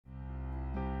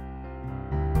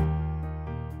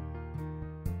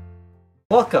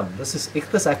Welcome, this is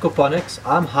Ichthys Aquaponics.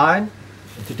 I'm Hein,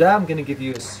 and today I'm going to give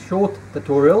you a short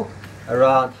tutorial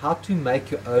around how to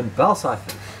make your own bell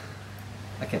siphon.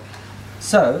 Okay,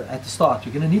 so at the start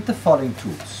you're going to need the following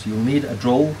tools. You'll need a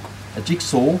drill, a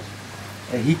jigsaw,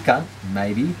 a heat gun,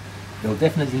 maybe. You'll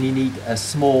definitely need a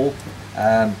small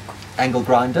angle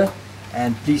grinder,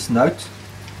 and please note,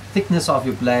 thickness of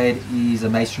your blade is a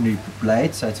masonry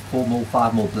blade, so it's 4mm,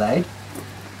 5mm blade.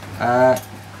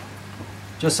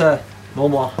 Just a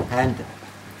normal hand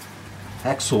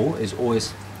hacksaw is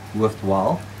always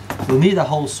worthwhile. You'll need a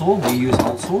hole saw, we use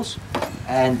hole saws,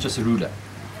 and just a ruler.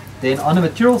 Then on the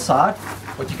material side,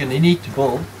 what you're going to need to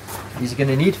build is you're going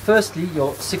to need firstly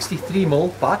your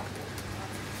 63mm pipe,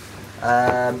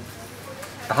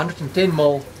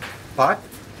 110mm pipe,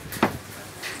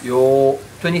 your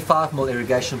 25mm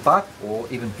irrigation pipe or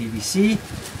even PVC,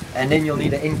 and then you'll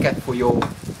need an end cap for your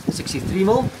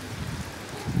 63mm.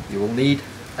 You will need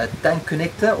a tank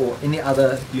connector or any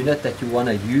other unit that you want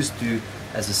to use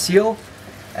as a seal,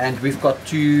 and we've got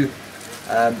two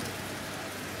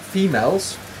male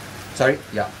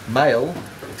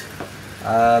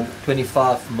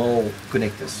 25mm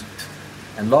connectors,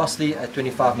 and lastly a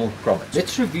 25mm grommet.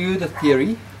 Let's review the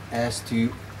theory as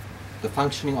to the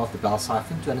functioning of the bell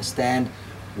siphon to understand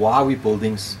why we're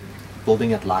building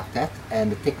it like that,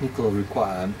 and the technical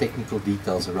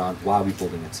details around why we're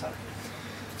building it so.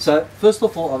 So first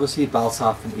of all, obviously a bell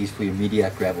siphon is for your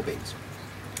media gravel beds.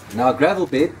 Now a gravel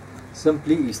bed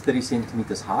simply is 30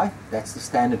 centimeters high. That's the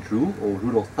standard rule or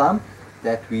rule of thumb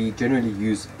that we generally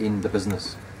use in the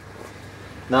business.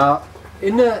 Now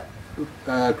in a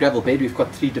gravel bed we've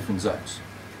got three different zones.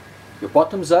 Your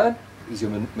bottom zone is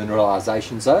your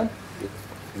mineralization zone, your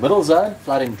middle zone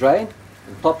flood and drain,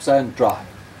 and top zone dry.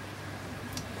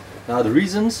 Now the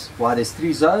reasons why there's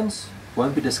three zones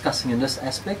won't be discussing in this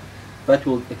aspect, but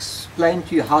we'll explain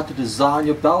to you how to design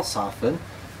your bell siphon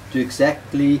to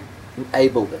exactly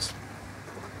enable this.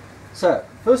 So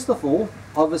first of all,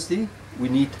 obviously we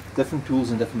need different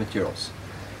tools and different materials.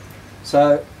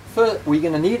 So first we're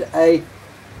going to need a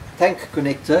tank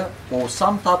connector or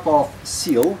some type of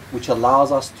seal which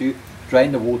allows us to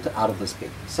drain the water out of this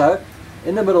bed. So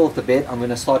in the middle of the bed I'm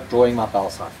going to start drawing my bell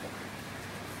siphon.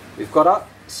 We've got our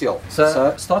seal.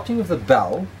 So starting with the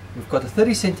bell, we've got a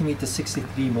 30 centimeter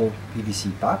 63mm PVC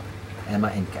pipe and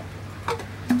my end cap.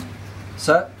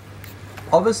 So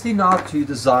obviously now to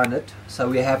design it, so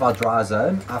we have our dry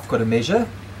zone, I've got to measure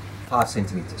 5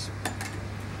 centimeters.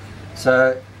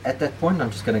 So at that point I'm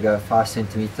just going to go 5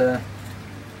 centimeter,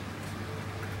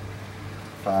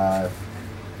 5.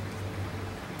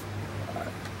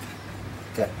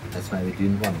 Okay, let's maybe do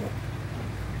one more.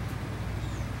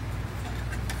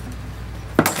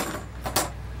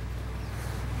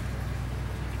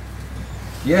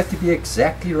 You have to be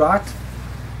exactly right,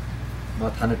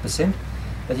 not 100%,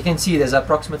 but you can see there's an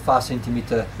approximate 5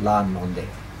 centimeter line on there.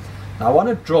 Now I want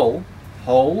to drill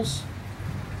holes .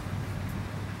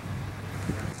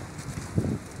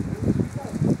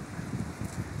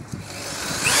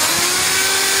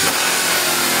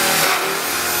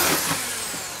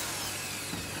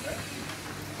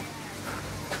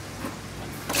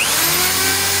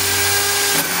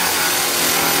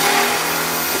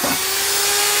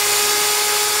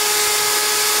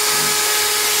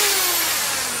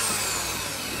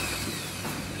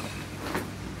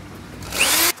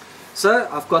 So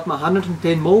I've got my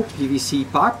 110mm PVC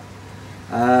pipe.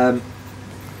 The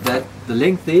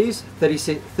length is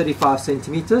 35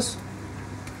 centimeters.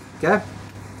 Okay.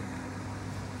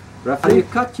 Roughly you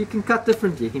can cut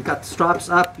differently. You can cut stripes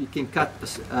up. You can cut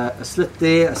a slit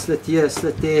there, a slit here, a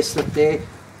slit there, a slit there.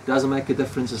 Doesn't make a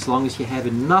difference as long as you have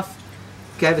enough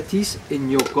cavities in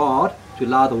your guard to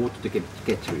allow the water to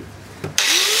get through.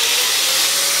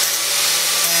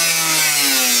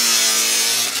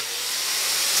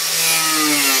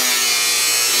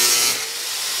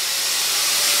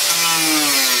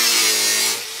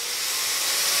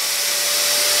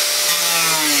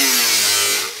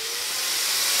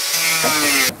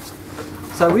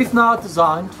 So we've now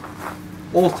designed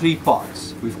all three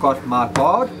parts. We've got my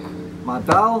guard, my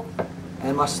bell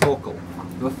and my snorkel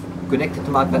connected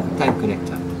to my tank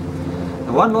connector.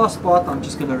 The one last part I'm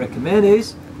just going to recommend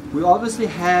is we obviously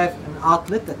have an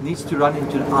outlet that needs to run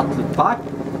into the outlet pipe.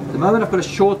 At the moment I've got a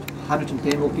short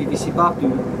 110mm PVC pipe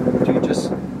to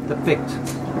just depict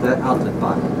the outlet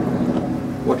pipe.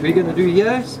 What we're going to do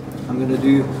here is I'm going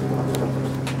to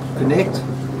connect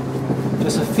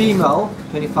just a female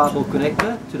 25mm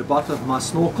connector to the bottom of my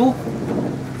snorkel,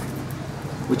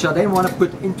 which I then want to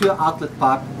put into an outlet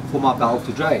pipe for my bell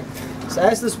to drain. So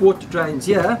as this water drains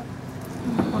here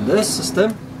on this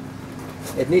system,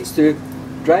 it needs to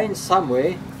drain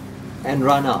somewhere and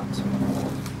run out.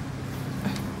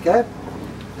 Okay,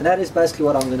 and that is basically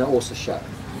what I'm going to also show.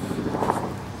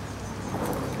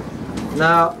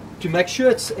 Now, to make sure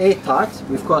it's airtight,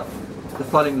 we've got the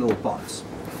following little parts.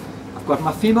 I've got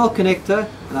my female connector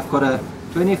and I've got a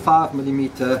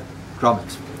 25mm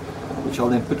grommet, which I'll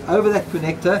then put over that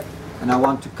connector, and I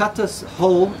want to cut this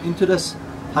hole into this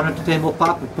 110mm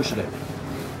pipe and push it in.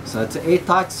 So it's an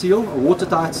airtight seal, a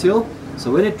watertight seal,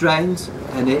 so when it drains,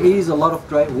 and there is a lot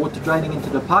of water draining into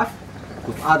the pipe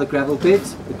with either gravel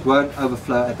beds, it won't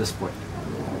overflow at this point.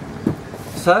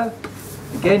 So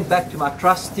again, back to my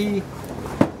trusty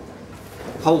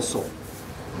hole saw.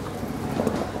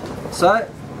 So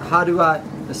how do I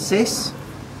assess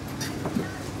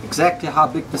exactly how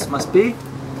big this must be?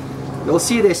 You'll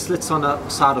see there's slits on the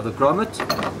side of the grommet.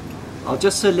 I'll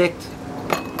just select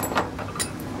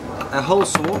a hole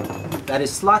saw that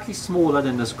is slightly smaller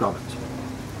than this grommet.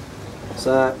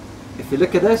 So if you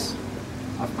look at this,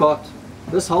 I've got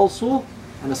this hole saw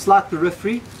and a slight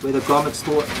periphery where the grommet's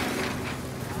still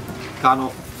kind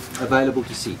of available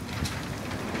to see.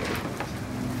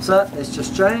 So let's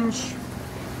just change.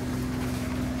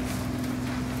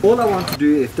 All I want to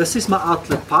do, if this is my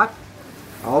outlet pipe,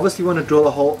 I obviously want to drill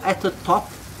a hole at the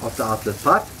top of the outlet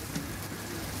pipe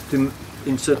to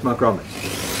insert my grommet.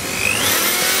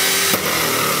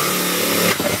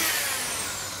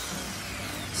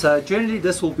 So generally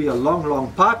this will be a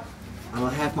long pipe, and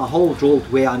I'll have my hole drilled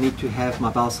where I need to have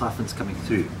my bell siphons coming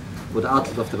through, or the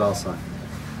outlet of the bell siphon.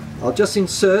 I'll just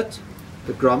insert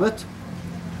the grommet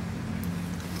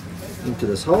into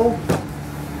this hole.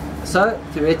 So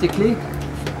theoretically,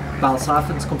 bell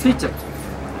siphon's completed.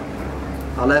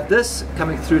 I'll have this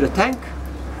coming through the tank,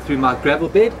 through my gravel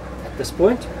bed at this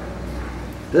point.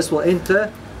 This will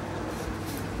enter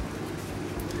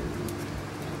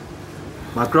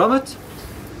my grommet.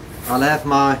 I'll have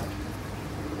my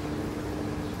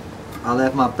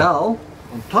bell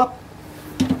on top,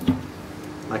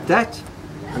 like that,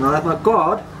 and I'll have my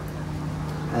guard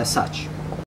as such.